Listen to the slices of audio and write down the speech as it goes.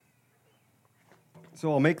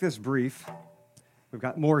So I'll make this brief. We've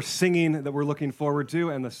got more singing that we're looking forward to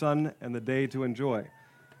and the sun and the day to enjoy.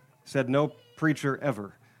 Said no preacher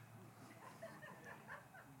ever.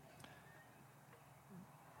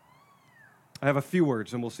 I have a few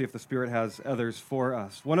words, and we'll see if the Spirit has others for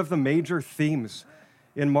us. One of the major themes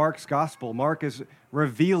in Mark's gospel, Mark is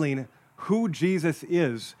revealing who Jesus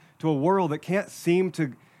is to a world that can't seem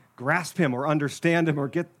to grasp him or understand him or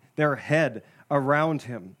get their head around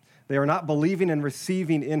him. They are not believing and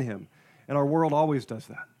receiving in him, and our world always does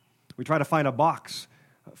that. We try to find a box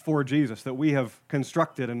for Jesus that we have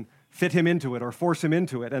constructed and fit him into it or force him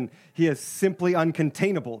into it, and he is simply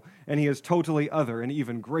uncontainable, and he is totally other and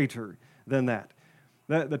even greater than that.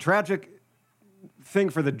 The tragic thing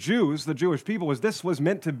for the Jews, the Jewish people, was this was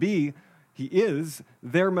meant to be, he is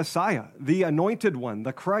their Messiah, the anointed one,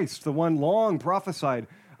 the Christ, the one long prophesied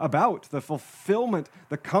about, the fulfillment,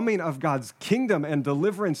 the coming of God's kingdom and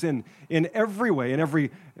deliverance in every way, in every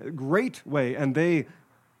great way, and they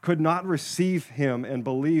could not receive him and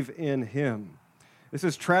believe in him. This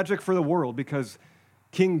is tragic for the world because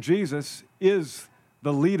King Jesus is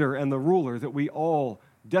the leader and the ruler that we all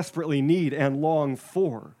desperately need and long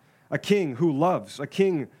for. A king who loves, a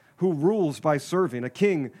king who rules by serving, a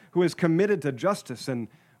king who is committed to justice and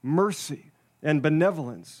mercy and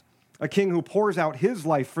benevolence, a king who pours out his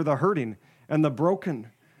life for the hurting and the broken,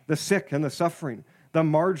 the sick and the suffering, the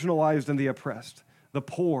marginalized and the oppressed, the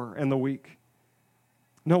poor and the weak.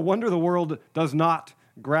 No wonder the world does not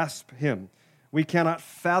grasp him. We cannot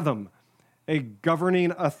fathom a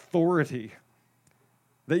governing authority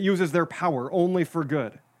that uses their power only for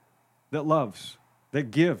good, that loves, that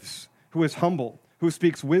gives, who is humble, who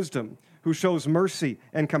speaks wisdom, who shows mercy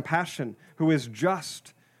and compassion, who is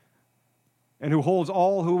just, and who holds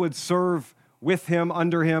all who would serve with him,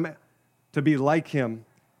 under him, to be like him,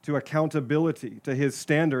 to accountability, to his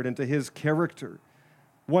standard and to his character.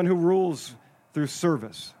 One who rules through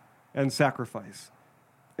service and sacrifice.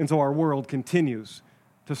 And so our world continues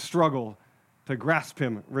to struggle to grasp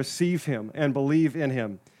him, receive him, and believe in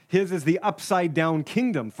him. His is the upside-down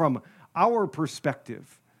kingdom from our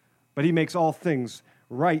perspective, but he makes all things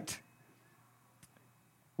right.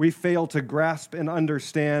 We fail to grasp and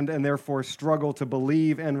understand and therefore struggle to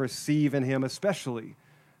believe and receive in him, especially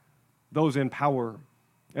those in power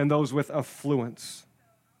and those with affluence,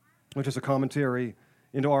 which is a commentary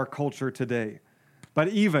into our culture today. But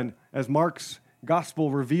even as Mark's gospel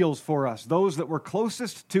reveals for us, those that were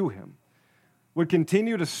closest to him would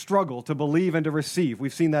continue to struggle to believe and to receive.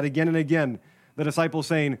 We've seen that again and again, the disciples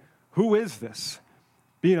saying, "Who is this?"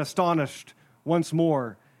 Being astonished once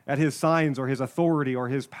more at his signs or his authority or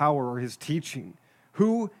his power or his teaching.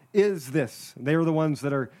 Who is this? They are the ones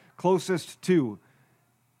that are closest to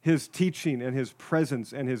his teaching and his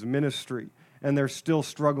presence and his ministry, and they're still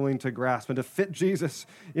struggling to grasp and to fit Jesus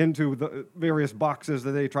into the various boxes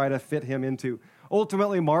that they try to fit him into.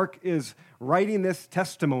 Ultimately, Mark is writing this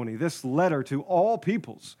testimony, this letter to all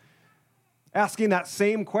peoples, asking that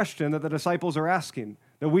same question that the disciples are asking,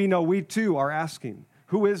 that we know we too are asking.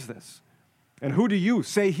 Who is this? And who do you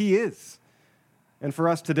say he is? And for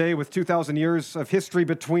us today, with 2,000 years of history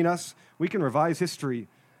between us, we can revise history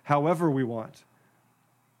however we want,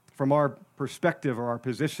 from our perspective or our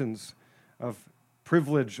positions of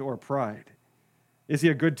privilege or pride. Is he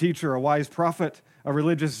a good teacher, a wise prophet, a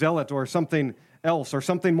religious zealot, or something else, or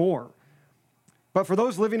something more? But for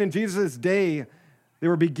those living in Jesus' day, they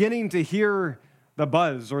were beginning to hear the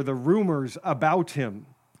buzz or the rumors about him.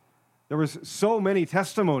 There was so many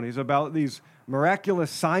testimonies about these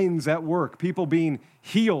miraculous signs at work, people being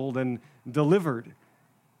healed and delivered.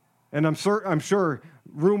 And I'm sure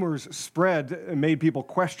rumors spread and made people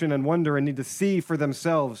question and wonder and need to see for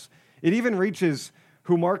themselves. It even reaches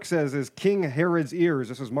who Mark says is King Herod's ears.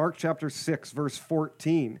 This is Mark chapter 6, verse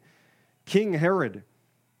 14. King Herod,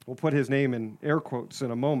 we'll put his name in air quotes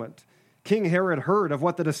in a moment. King Herod heard of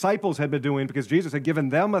what the disciples had been doing because Jesus had given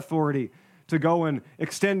them authority to go and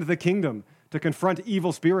extend the kingdom, to confront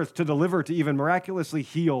evil spirits, to deliver, to even miraculously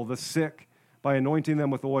heal the sick by anointing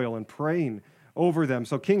them with oil and praying over them.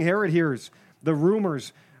 So King Herod hears the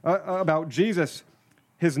rumors about Jesus.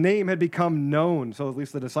 His name had become known, so at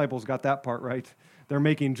least the disciples got that part right. They're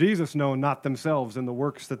making Jesus known, not themselves, in the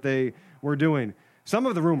works that they were doing. Some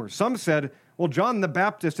of the rumors, some said, well, John the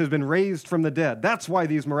Baptist has been raised from the dead. That's why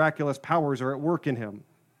these miraculous powers are at work in him.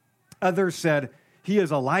 Others said, he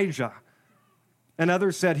is Elijah. And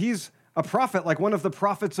others said, he's a prophet like one of the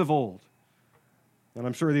prophets of old. And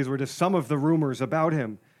I'm sure these were just some of the rumors about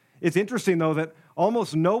him. It's interesting, though, that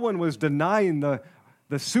almost no one was denying the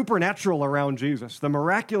supernatural around Jesus, the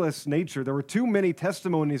miraculous nature. There were too many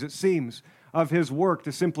testimonies, it seems, of his work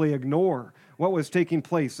to simply ignore what was taking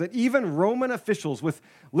place, that even Roman officials with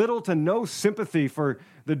little to no sympathy for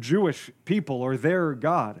the Jewish people or their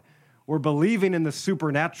God were believing in the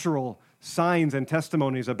supernatural signs and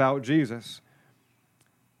testimonies about Jesus,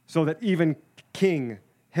 so that even King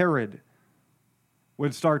Herod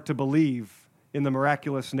would start to believe in the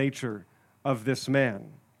miraculous nature of this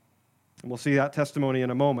man. And we'll see that testimony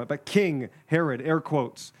in a moment. But King Herod, air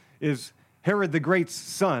quotes, is Herod the Great's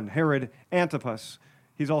son, Herod Antipas.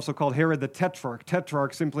 He's also called Herod the Tetrarch,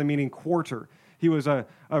 tetrarch simply meaning quarter. He was a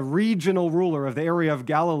regional ruler of the area of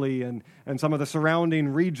Galilee and some of the surrounding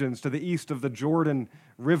regions to the east of the Jordan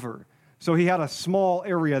River. So he had a small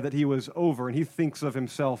area that he was over, and he thinks of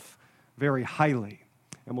himself very highly.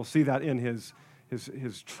 And we'll see that in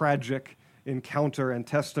his tragic encounter and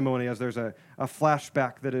testimony as there's a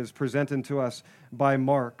flashback that is presented to us by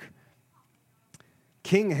Mark.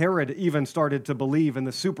 King Herod even started to believe in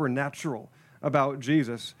the supernatural about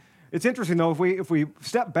Jesus. It's interesting, though, if we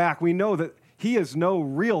step back, we know that he is no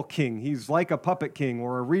real king. He's like a puppet king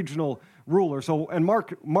or a regional ruler. And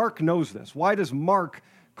Mark knows this. Why does Mark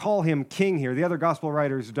call him king here? The other gospel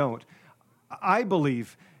writers don't. I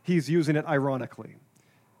believe he's using it ironically,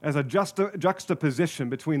 as a juxtaposition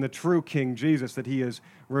between the true king, Jesus, that he is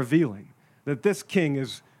revealing, that this king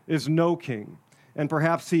is no king, and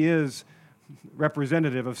perhaps he is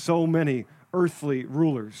representative of so many earthly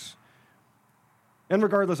rulers. And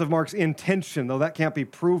regardless of Mark's intention, though that can't be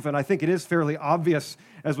proven, I think it is fairly obvious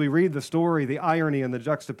as we read the story, the irony and the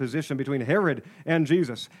juxtaposition between Herod and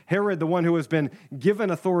Jesus. Herod, the one who has been given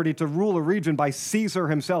authority to rule a region by Caesar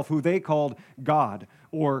himself, who they called God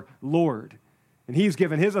or Lord. And he's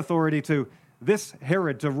given his authority to this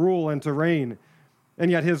Herod to rule and to reign. And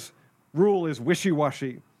yet his rule is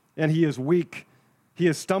wishy-washy, and he is weak. He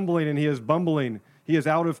is stumbling and he is bumbling. He is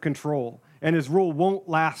out of control. And his rule won't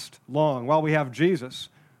last long. While we have Jesus,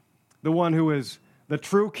 the one who is the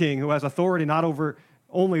true king, who has authority not over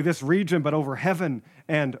only this region, but over heaven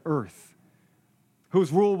and earth,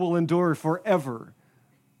 whose rule will endure forever,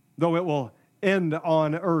 though it will end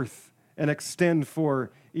on earth and extend for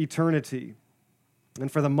eternity.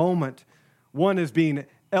 And for the moment, one is being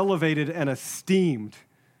elevated and esteemed.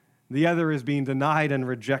 The other is being denied and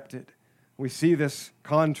rejected. We see this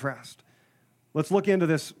contrast. Let's look into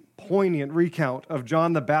this poignant recount of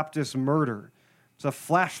John the Baptist's murder. It's a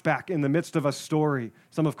flashback in the midst of a story.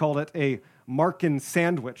 Some have called it a Markan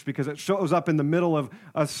sandwich because it shows up in the middle of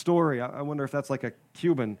a story. I wonder if that's like a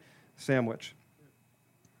Cuban sandwich.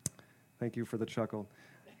 Thank you for the chuckle.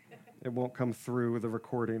 It won't come through the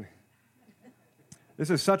recording. This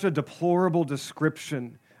is such a deplorable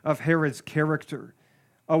description of Herod's character,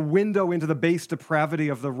 a window into the base depravity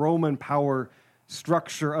of the Roman power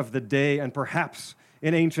structure of the day, and perhaps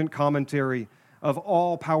in ancient commentary of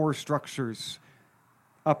all power structures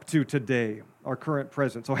up to today, our current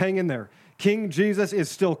present. So hang in there. King Jesus is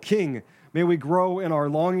still king. May we grow in our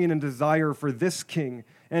longing and desire for this king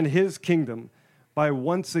and his kingdom by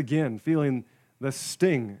once again feeling the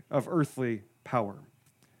sting of earthly power.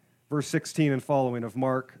 Verse 16 and following of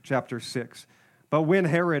Mark chapter 6. But when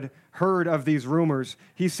Herod heard of these rumors,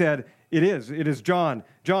 he said, It is John,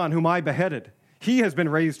 whom I beheaded. He has been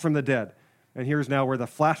raised from the dead. And here's now where the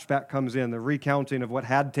flashback comes in, the recounting of what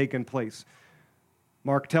had taken place.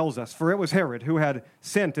 Mark tells us, For it was Herod who had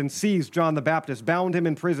sent and seized John the Baptist, bound him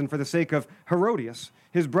in prison for the sake of Herodias,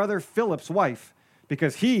 his brother Philip's wife,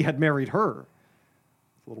 because he had married her.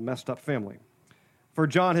 It's a little messed up family. For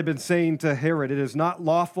John had been saying to Herod, It is not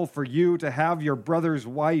lawful for you to have your brother's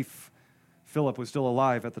wife. Philip was still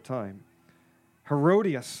alive at the time.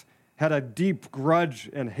 Herodias had a deep grudge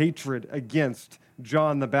and hatred against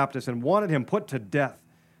John the Baptist and wanted him put to death.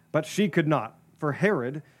 But she could not, for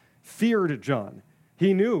Herod feared John.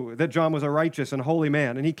 He knew that John was a righteous and holy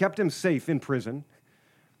man, and he kept him safe in prison.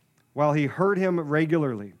 While he heard him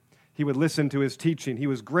regularly, he would listen to his teaching. He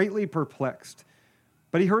was greatly perplexed,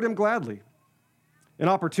 but he heard him gladly. An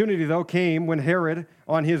opportunity, though, came when Herod,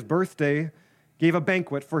 on his birthday, gave a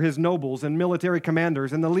banquet for his nobles and military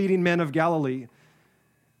commanders and the leading men of Galilee.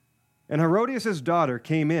 And Herodias' daughter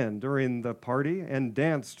came in during the party and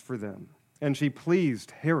danced for them. And she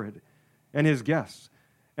pleased Herod and his guests.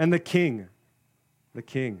 And the king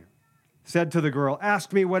said to the girl,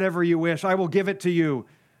 Ask me whatever you wish, I will give it to you.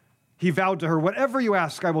 He vowed to her, Whatever you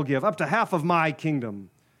ask, I will give, up to half of my kingdom.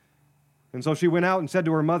 And so she went out and said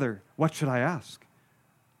to her mother, What should I ask?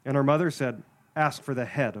 And her mother said, Ask for the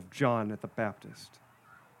head of John the Baptist.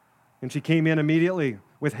 And she came in immediately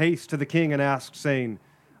with haste to the king and asked, saying,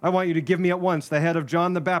 I want you to give me at once the head of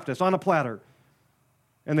John the Baptist on a platter.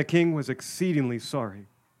 And the king was exceedingly sorry.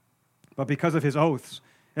 But because of his oaths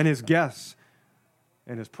and his guests,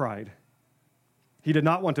 and his pride. He did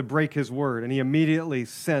not want to break his word, and he immediately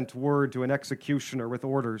sent word to an executioner with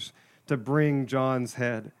orders to bring John's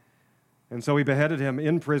head. And so he beheaded him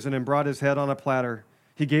in prison and brought his head on a platter.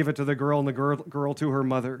 He gave it to the girl, and the girl to her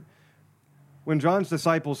mother. When John's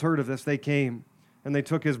disciples heard of this, they came, and they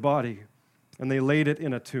took his body, and they laid it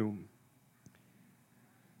in a tomb.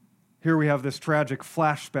 Here we have this tragic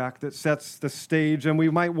flashback that sets the stage, and we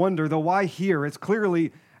might wonder, though, why here? It's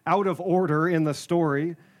clearly out of order in the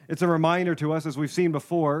story. It's a reminder to us, as we've seen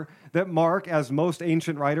before, that Mark, as most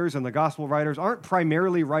ancient writers and the gospel writers, aren't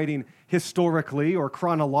primarily writing historically or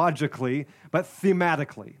chronologically, but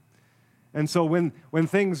thematically. And so when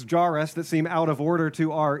things jar us that seem out of order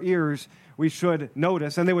to our ears, we should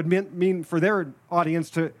notice, and they would mean for their audience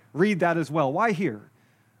to read that as well. Why here?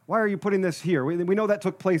 Why are you putting this here? We know that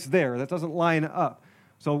took place there. That doesn't line up.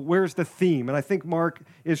 So where's the theme? And I think Mark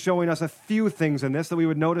is showing us a few things in this that we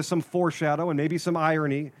would notice some foreshadow and maybe some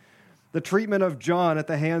irony. The treatment of John at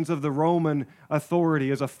the hands of the Roman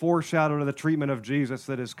authority is a foreshadow to the treatment of Jesus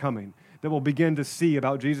that is coming, that we'll begin to see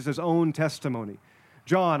about Jesus' own testimony.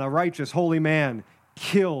 John, a righteous, holy man,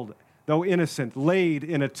 killed, though innocent, laid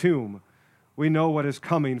in a tomb. We know what is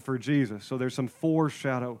coming for Jesus. So there's some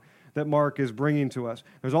foreshadow that Mark is bringing to us.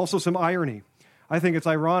 There's also some irony. I think it's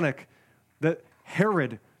ironic that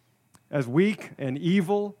Herod, as weak and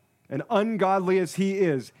evil and ungodly as he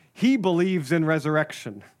is, he believes in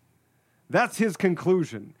resurrection. That's his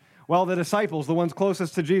conclusion. While the disciples, the ones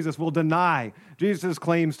closest to Jesus, will deny Jesus'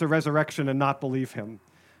 claims to resurrection and not believe him.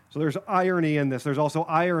 So there's irony in this. There's also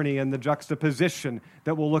irony in the juxtaposition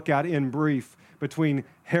that we'll look at in brief between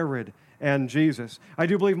Herod and Jesus. I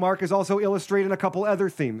do believe Mark is also illustrating a couple other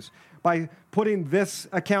themes by putting this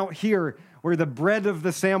account here where the bread of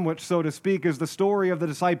the sandwich, so to speak, is the story of the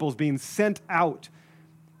disciples being sent out,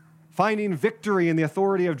 finding victory in the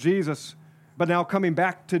authority of Jesus, but now coming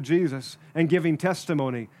back to Jesus and giving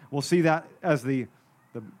testimony. We'll see that as the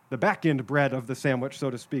back end bread of the sandwich, so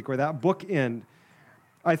to speak, or that bookend.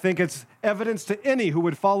 I think it's evidence to any who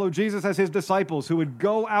would follow Jesus as his disciples, who would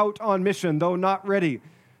go out on mission, though not ready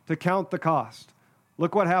to count the cost.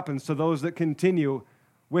 Look what happens to those that continue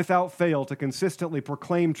without fail to consistently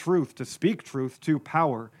proclaim truth, to speak truth to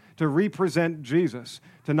power, to represent Jesus,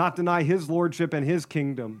 to not deny his lordship and his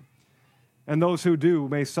kingdom. And those who do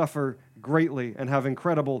may suffer greatly and have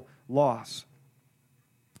incredible loss.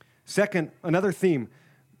 Second, another theme.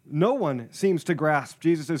 No one seems to grasp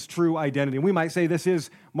Jesus' true identity. We might say this is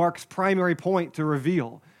Mark's primary point to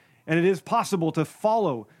reveal. And it is possible to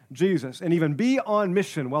follow Jesus and even be on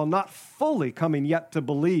mission while not fully coming yet to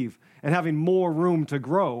believe and having more room to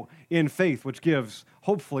grow in faith, which gives,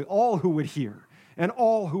 hopefully, all who would hear and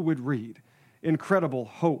all who would read incredible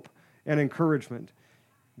hope and encouragement.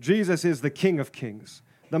 Jesus is the King of Kings,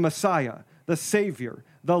 the Messiah, the Savior,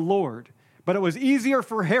 the Lord. But it was easier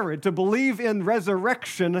for Herod to believe in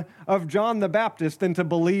resurrection of John the Baptist than to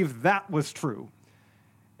believe that was true.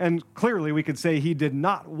 And clearly we could say he did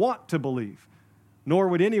not want to believe, nor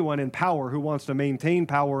would anyone in power who wants to maintain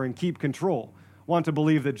power and keep control want to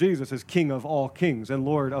believe that Jesus is King of all kings and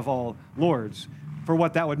Lord of all lords, for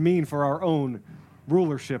what that would mean for our own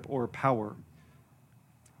rulership or power.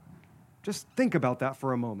 Just think about that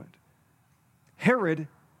for a moment. Herod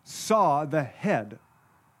saw the head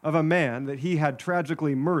of a man that he had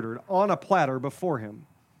tragically murdered on a platter before him.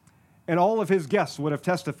 And all of his guests would have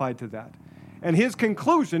testified to that. And his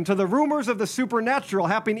conclusion to the rumors of the supernatural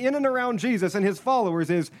happening in and around Jesus and his followers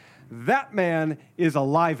is, that man is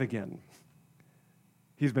alive again.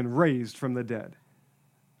 He's been raised from the dead.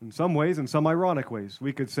 In some ways, in some ironic ways,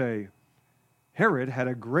 we could say Herod had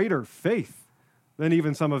a greater faith than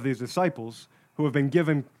even some of these disciples who have been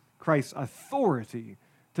given Christ's authority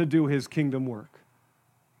to do his kingdom work.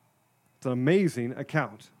 It's an amazing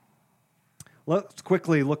account. Let's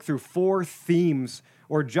quickly look through 4 themes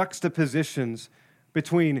or juxtapositions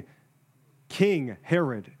between King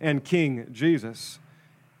Herod and King Jesus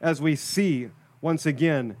as we see, once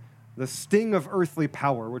again, the sting of earthly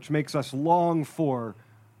power, which makes us long for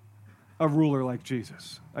a ruler like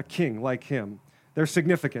Jesus, a king like him. They're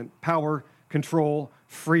significant: power, control,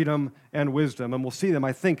 freedom, and wisdom. And we'll see them,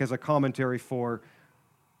 I think, as a commentary for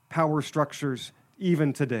power structures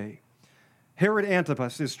even today. Herod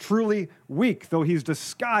Antipas is truly weak, though he's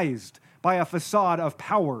disguised by a facade of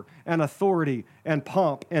power and authority and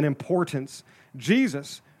pomp and importance.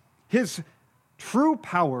 Jesus, his true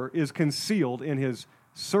power is concealed in his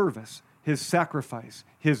service, his sacrifice,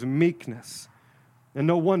 his meekness. And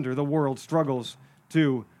no wonder the world struggles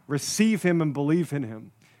to receive him and believe in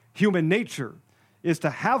him. Human nature is to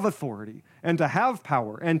have authority and to have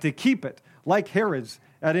power and to keep it, like Herod's,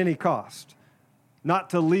 at any cost. not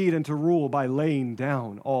to lead and to rule by laying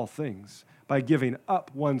down all things, by giving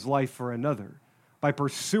up one's life for another, by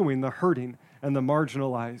pursuing the hurting and the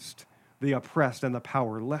marginalized, the oppressed and the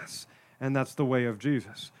powerless. And that's the way of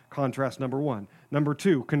Jesus. Contrast number one. Number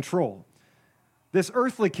two, control. This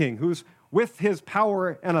earthly king, who's with his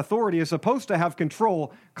power and authority is supposed to have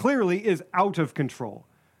control, clearly is out of control.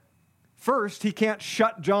 First, he can't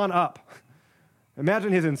shut John up.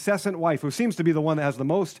 Imagine his incessant wife, who seems to be the one that has the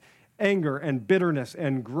most anger and bitterness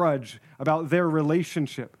and grudge about their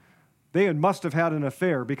relationship. They must have had an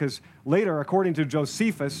affair, because later, according to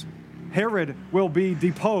Josephus, Herod will be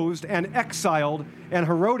deposed and exiled, and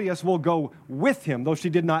Herodias will go with him, though she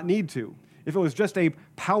did not need to. If it was just a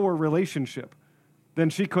power relationship, then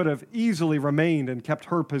she could have easily remained and kept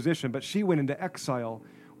her position, but she went into exile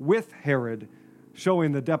with Herod,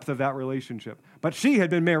 showing the depth of that relationship. But she had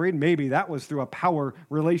been married, maybe that was through a power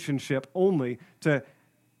relationship only, to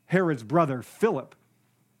Herod's brother Philip.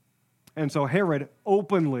 And so Herod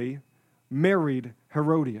openly married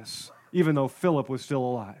Herodias, even though Philip was still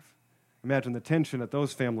alive. Imagine the tension at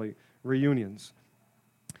those family reunions.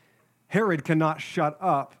 Herod cannot shut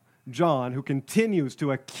up John, who continues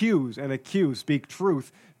to accuse, speak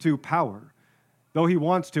truth to power. Though he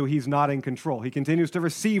wants to, he's not in control. He continues to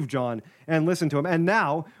receive John and listen to him. And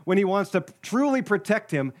now, when he wants to truly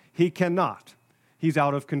protect him, he cannot. He's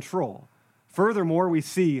out of control. Furthermore, we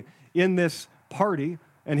see in this party,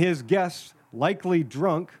 and his guests likely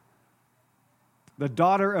drunk, the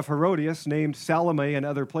daughter of Herodias, named Salome in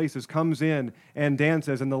other places, comes in and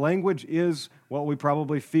dances. And the language is what we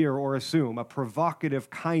probably fear or assume, a provocative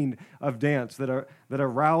kind of dance that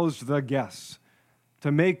aroused the guests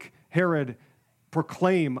to make Herod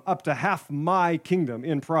proclaim up to half my kingdom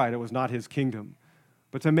in pride. It was not his kingdom.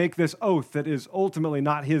 But to make this oath that is ultimately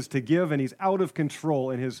not his to give, and he's out of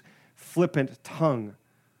control in his flippant tongue.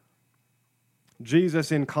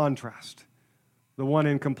 Jesus, in contrast, the one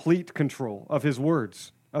in complete control of his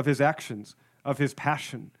words, of his actions, of his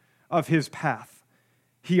passion, of his path.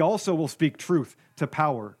 He also will speak truth to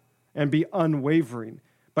power and be unwavering.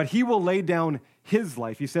 But he will lay down his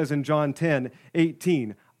life. He says in John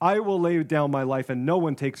 10:18, I will lay down my life and no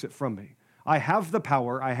one takes it from me. I have the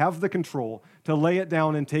power, I have the control to lay it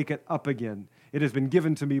down and take it up again. It has been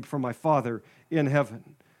given to me from my Father in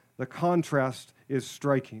heaven. The contrast is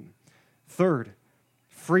striking. Third,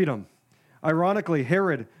 freedom. Ironically,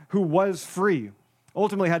 Herod, who was free,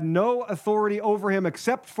 ultimately had no authority over him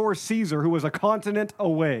except for Caesar, who was a continent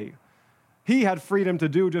away. He had freedom to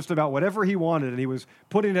do just about whatever he wanted, and he was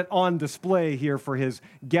putting it on display here for his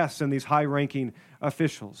guests and these high-ranking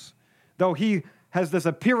officials. Though he has this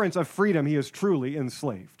appearance of freedom, he is truly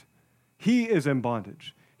enslaved. He is in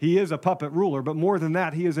bondage. He is a puppet ruler, but more than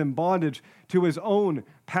that, he is in bondage to his own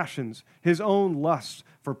passions, his own lusts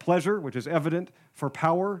for pleasure, which is evident, for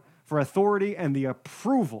power, for authority, and the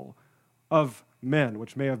approval of men,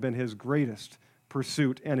 which may have been his greatest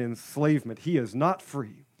pursuit and enslavement. He is not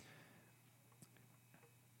free.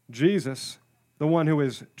 Jesus, the one who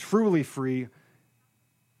is truly free,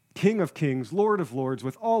 King of kings, Lord of lords,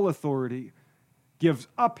 with all authority, gives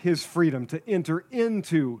up his freedom to enter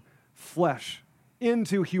into flesh,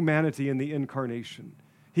 into humanity in the incarnation.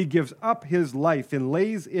 He gives up his life and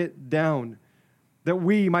lays it down that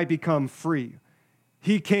we might become free.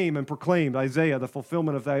 He came and proclaimed Isaiah, the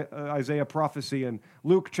fulfillment of the Isaiah prophecy in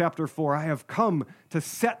Luke chapter 4. I have come to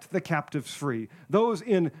set the captives free, those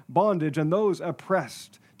in bondage and those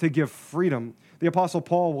oppressed, to give freedom. The Apostle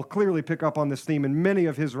Paul will clearly pick up on this theme in many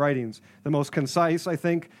of his writings. The most concise, I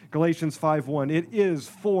think, Galatians 5:1. It is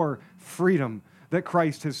for freedom that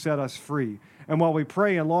Christ has set us free. And while we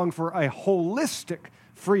pray and long for a holistic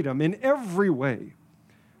freedom in every way,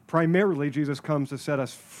 primarily Jesus comes to set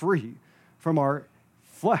us free from our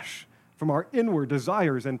flesh, from our inward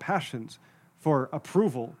desires and passions for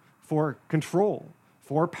approval, for control,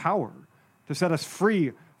 for power, to set us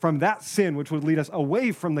free from that sin which would lead us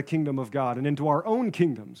away from the kingdom of God and into our own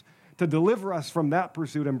kingdoms, to deliver us from that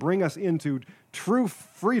pursuit and bring us into true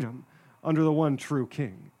freedom under the one true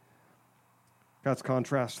King. That's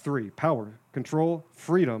contrast 3. Power, control,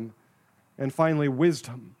 freedom, and finally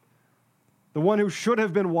wisdom. The one who should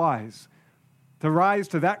have been wise to rise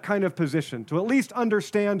to that kind of position, to at least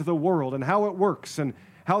understand the world and how it works and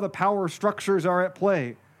how the power structures are at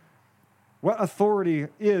play, what authority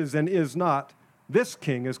is and is not. This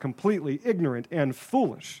king is completely ignorant and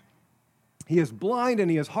foolish. He is blind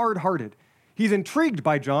and he is hard-hearted. He's intrigued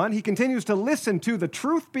by John. He continues to listen to the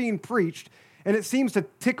truth being preached, and it seems to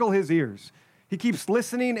tickle his ears. He keeps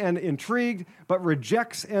listening and intrigued, but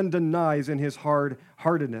rejects and denies in his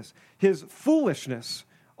hard-heartedness. His foolishness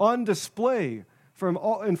on display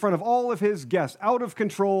in front of all of his guests, out of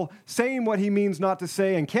control, saying what he means not to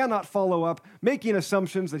say and cannot follow up, making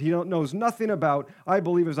assumptions that he knows nothing about, I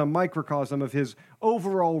believe is a microcosm of his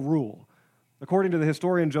overall rule. According to the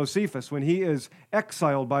historian Josephus, when he is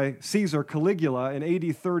exiled by Caesar Caligula in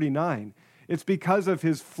AD 39, it's because of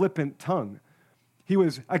his flippant tongue. He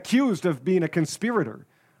was accused of being a conspirator,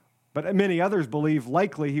 but many others believe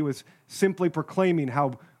likely he was simply proclaiming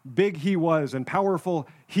how big he was and powerful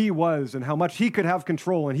he was and how much he could have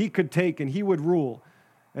control and he could take and he would rule.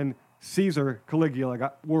 And Caesar Caligula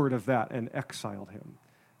got word of that and exiled him.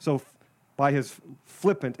 So by his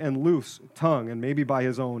flippant and loose tongue and maybe by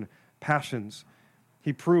his own passions,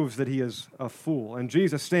 he proves that he is a fool. And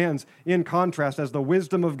Jesus stands in contrast as the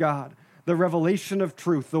wisdom of God, the revelation of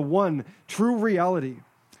truth, the one true reality.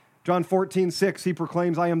 John 14:6, he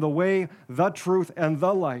proclaims, I am the way, the truth, and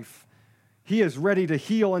the life. He is ready to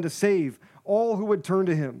heal and to save all who would turn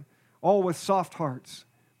to him, all with soft hearts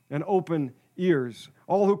and open ears,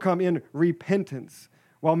 all who come in repentance,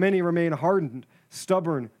 while many remain hardened,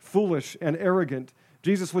 stubborn, foolish, and arrogant.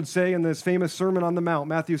 Jesus would say in this famous Sermon on the Mount,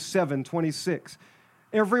 Matthew 7:26,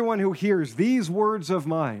 everyone who hears these words of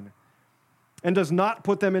mine and does not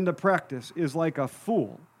put them into practice is like a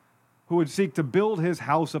fool who would seek to build his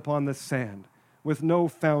house upon the sand with no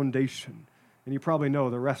foundation. And you probably know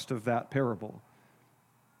the rest of that parable.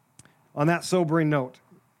 On that sobering note,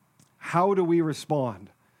 how do we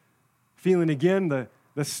respond? Feeling again the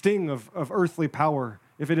sting of earthly power,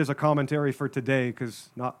 if it is a commentary for today,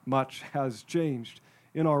 because not much has changed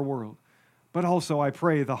in our world. But also, I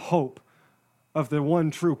pray, the hope of the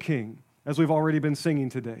one true King, as we've already been singing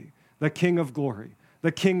today, the King of glory,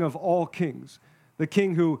 the King of all kings, the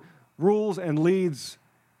King who rules and leads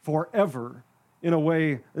forever in a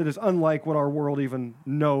way that is unlike what our world even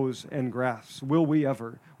knows and grasps. Will we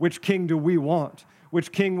ever? Which king do we want?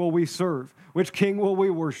 Which king will we serve? Which king will we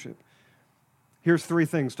worship? Here's 3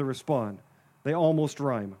 things to respond. They almost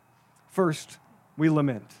rhyme. First, we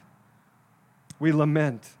lament. We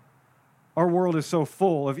lament. Our world is so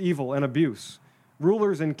full of evil and abuse.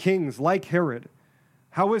 Rulers and kings like Herod,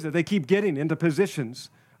 how is it they keep getting into positions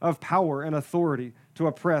of power and authority to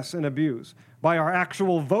oppress and abuse? By our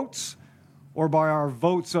actual votes, or by our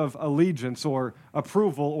votes of allegiance or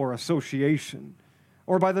approval or association,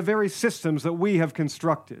 or by the very systems that we have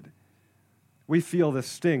constructed? We feel the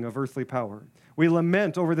sting of earthly power. We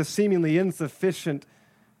lament over the seemingly insufficient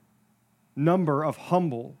number of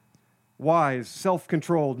humble, wise,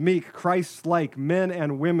 self-controlled, meek, Christ-like men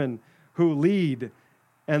and women who lead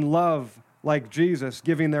and love like Jesus,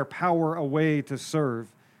 giving their power away to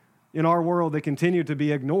serve. In our world, they continue to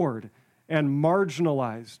be ignored and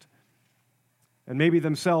marginalized, and maybe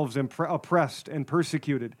themselves oppressed and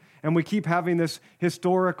persecuted. And we keep having this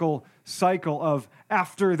historical cycle of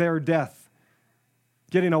after their death,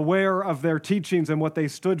 getting aware of their teachings and what they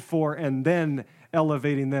stood for, and then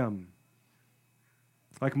elevating them.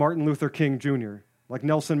 Like Martin Luther King Jr., like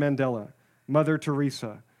Nelson Mandela, Mother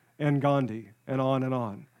Teresa, and Gandhi, and on and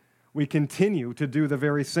on. We continue to do the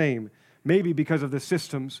very same, maybe because of the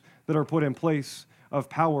systems that are put in place of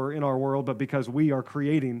power in our world, but because we are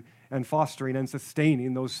creating and fostering and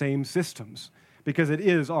sustaining those same systems, because it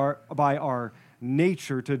is by our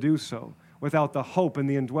nature to do so, without the hope and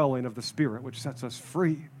the indwelling of the Spirit, which sets us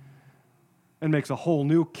free and makes a whole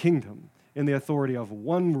new kingdom in the authority of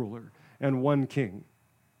one ruler and one king.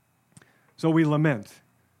 So we lament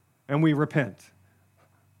and we repent.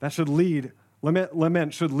 That should lead,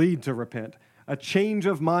 lament should lead to repent. A change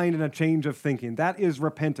of mind and a change of thinking. That is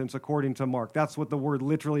repentance according to Mark. That's what the word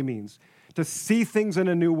literally means. To see things in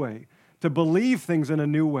a new way, to believe things in a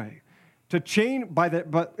new way, to change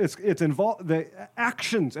but it's involved. The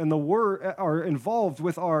actions and the word are involved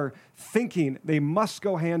with our thinking. They must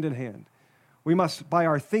go hand in hand. We must, by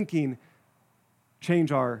our thinking,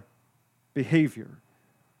 change our behavior.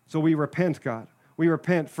 So we repent, God. We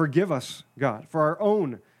repent. Forgive us, God, for our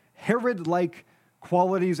own Herod-like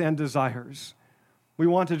qualities and desires. We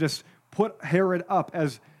want to just put Herod up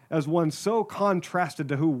as one so contrasted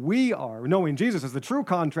to who we are, knowing Jesus is the true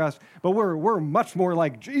contrast, but we're much more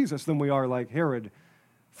like Jesus than we are like Herod.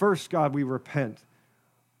 First, God, we repent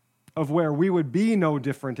of where we would be no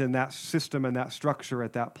different in that system and that structure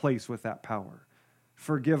at that place with that power.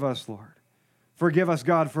 Forgive us, Lord. Forgive us,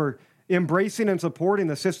 God, for embracing and supporting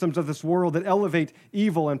the systems of this world that elevate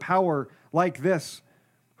evil and power like this,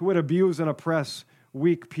 who would abuse and oppress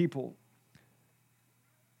weak people.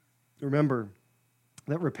 Remember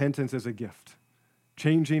that repentance is a gift.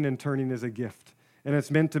 Changing and turning is a gift. And it's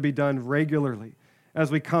meant to be done regularly as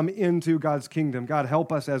we come into God's kingdom. God,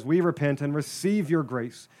 help us as we repent and receive your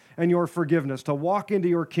grace and your forgiveness to walk into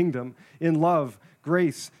your kingdom in love,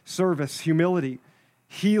 grace, service, humility,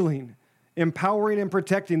 healing, empowering and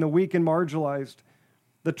protecting the weak and marginalized,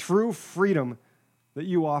 the true freedom that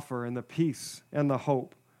you offer, and the peace and the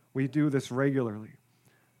hope. We do this regularly.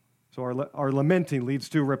 So our lamenting leads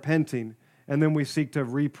to repenting, and then we seek to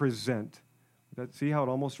represent. See how it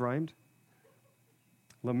almost rhymed?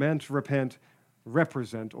 Lament, repent,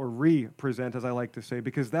 represent, or represent, as I like to say,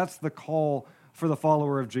 because that's the call for the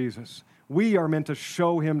follower of Jesus. We are meant to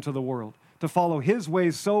show him to the world, to follow his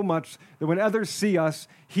ways so much that when others see us,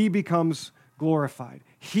 he becomes glorified.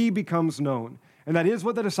 He becomes known. And that is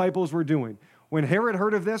what the disciples were doing. When Herod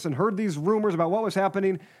heard of this and heard these rumors about what was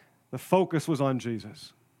happening, the focus was on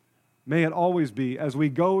Jesus. May it always be as we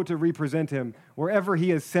go to represent him wherever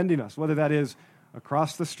he is sending us, whether that is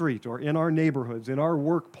across the street or in our neighborhoods, in our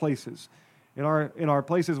workplaces, in our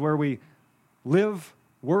places where we live,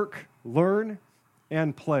 work, learn,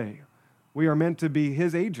 and play. We are meant to be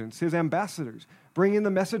his agents, his ambassadors, bringing the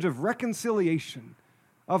message of reconciliation,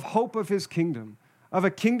 of hope of his kingdom, of a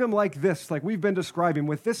kingdom like this, like we've been describing,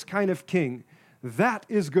 with this kind of king. That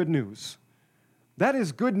is good news. That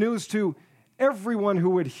is good news to everyone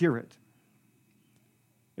who would hear it,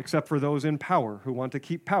 except for those in power who want to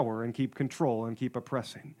keep power and keep control and keep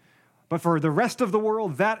oppressing. But for the rest of the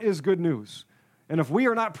world, that is good news. And if we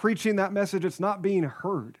are not preaching that message, it's not being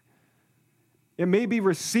heard. It may be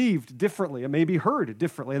received differently. It may be heard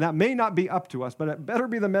differently. And that may not be up to us, but it better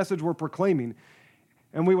be the message we're proclaiming.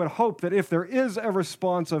 And we would hope that if there is a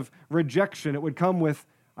response of rejection, it would come with,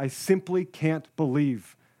 I simply can't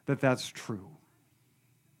believe that that's true.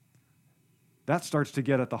 That starts to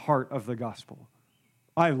get at the heart of the gospel.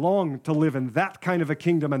 I long to live in that kind of a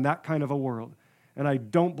kingdom and that kind of a world. And I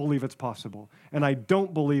don't believe it's possible. And I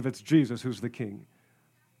don't believe it's Jesus who's the king.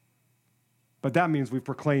 But that means we've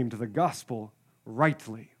proclaimed the gospel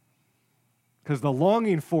rightly. Because the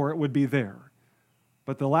longing for it would be there.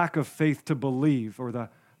 But the lack of faith to believe, or the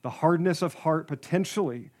hardness of heart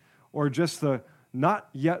potentially, or just the not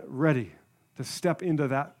yet ready to step into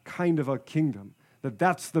that kind of a kingdom,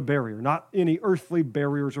 that's the barrier, not any earthly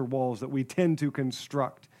barriers or walls that we tend to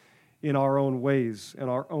construct in our own ways and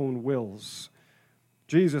our own wills.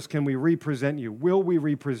 Jesus, can we represent you? Will we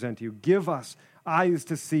represent you? Give us eyes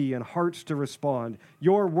to see and hearts to respond,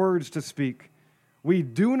 your words to speak. We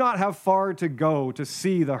do not have far to go to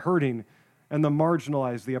see the hurting and the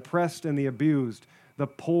marginalized, the oppressed and the abused, the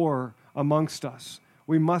poor amongst us.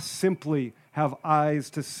 We must simply have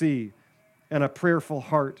eyes to see and a prayerful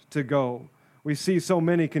heart to go. We see so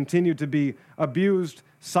many continue to be abused,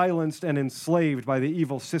 silenced, and enslaved by the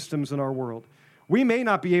evil systems in our world. We may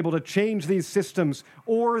not be able to change these systems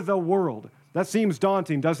or the world. That seems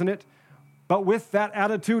daunting, doesn't it? But with that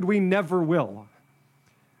attitude, we never will.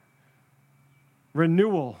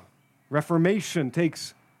 Renewal, reformation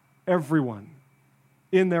takes everyone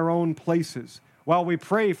in their own places. While we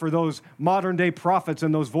pray for those modern-day prophets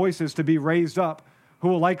and those voices to be raised up, who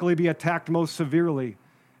will likely be attacked most severely,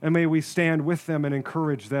 and may we stand with them and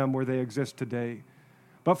encourage them where they exist today.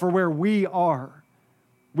 But for where we are,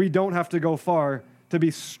 we don't have to go far to be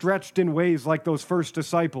stretched in ways like those first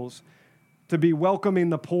disciples, to be welcoming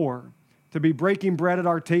the poor, to be breaking bread at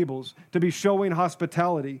our tables, to be showing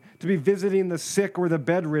hospitality, to be visiting the sick or the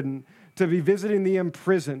bedridden, to be visiting the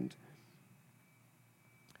imprisoned,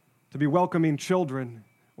 to be welcoming children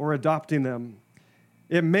or adopting them.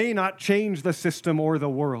 It may not change the system or the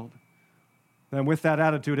world. And with that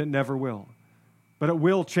attitude, it never will. But it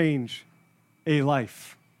will change a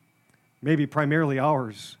life, maybe primarily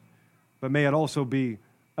ours, but may it also be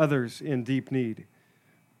others in deep need.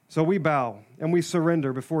 So we bow and we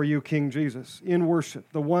surrender before you, King Jesus, in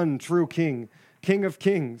worship, the one true King, King of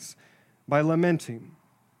kings, by lamenting,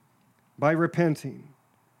 by repenting,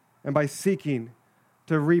 and by seeking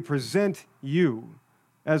to represent you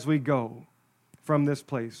as we go from this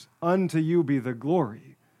place. Unto you be the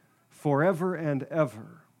glory forever and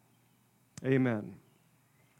ever. Amen.